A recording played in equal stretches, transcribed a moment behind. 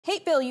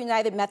Hapeville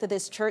United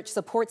Methodist Church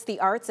supports the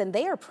arts, and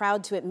they are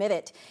proud to admit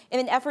it. In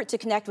an effort to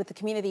connect with the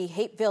community,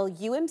 Hapeville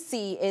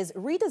UMC is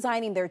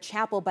redesigning their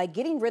chapel by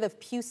getting rid of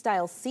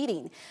pew-style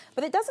seating.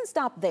 But it doesn't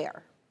stop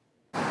there.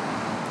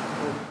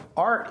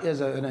 Art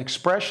is an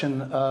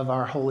expression of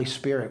our Holy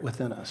Spirit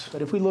within us.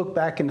 But if we look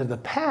back into the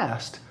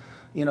past,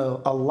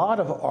 a lot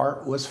of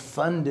art was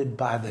funded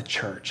by the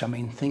church. I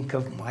mean, think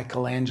of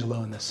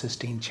Michelangelo in the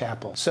Sistine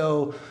Chapel.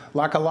 So,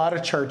 like a lot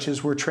of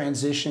churches, we're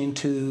transitioning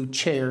to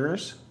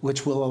chairs,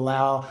 which will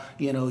allow,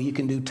 you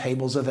can do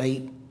tables of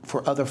 8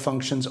 for other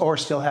functions or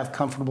still have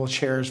comfortable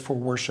chairs for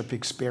worship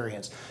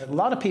experience. A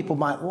lot of people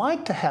might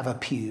like to have a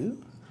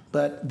pew,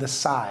 but the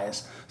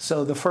size.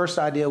 So the first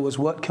idea was,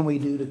 what can we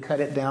do to cut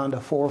it down to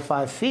 4 or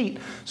 5 feet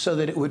so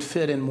that it would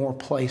fit in more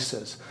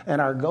places?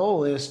 And our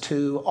goal is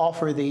to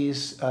offer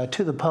these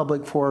to the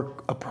public for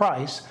a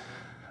price,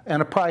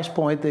 and a price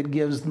point that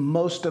gives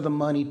most of the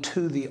money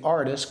to the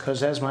artist,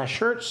 because as my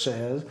shirt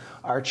says,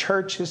 our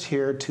church is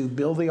here to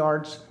build the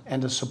arts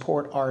and to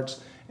support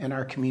arts in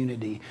our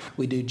community.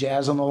 We do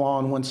jazz on the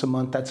lawn once a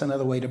month. That's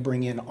another way to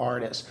bring in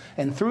artists.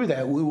 And through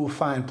that, we will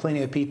find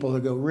plenty of people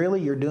who go,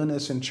 really, you're doing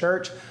this in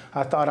church?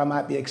 I thought I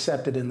might be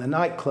accepted in the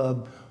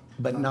nightclub,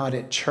 but not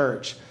at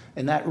church.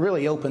 And that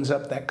really opens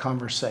up that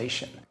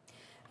conversation.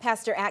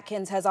 Pastor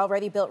Atkins has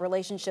already built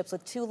relationships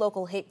with 2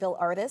 local Hapeville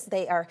artists.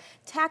 They are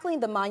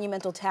tackling the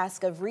monumental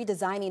task of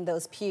redesigning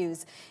those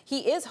pews.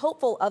 He is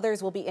hopeful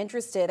others will be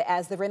interested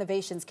as the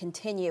renovations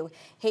continue.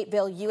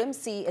 Hapeville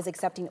UMC is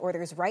accepting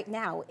orders right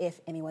now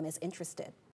if anyone is interested.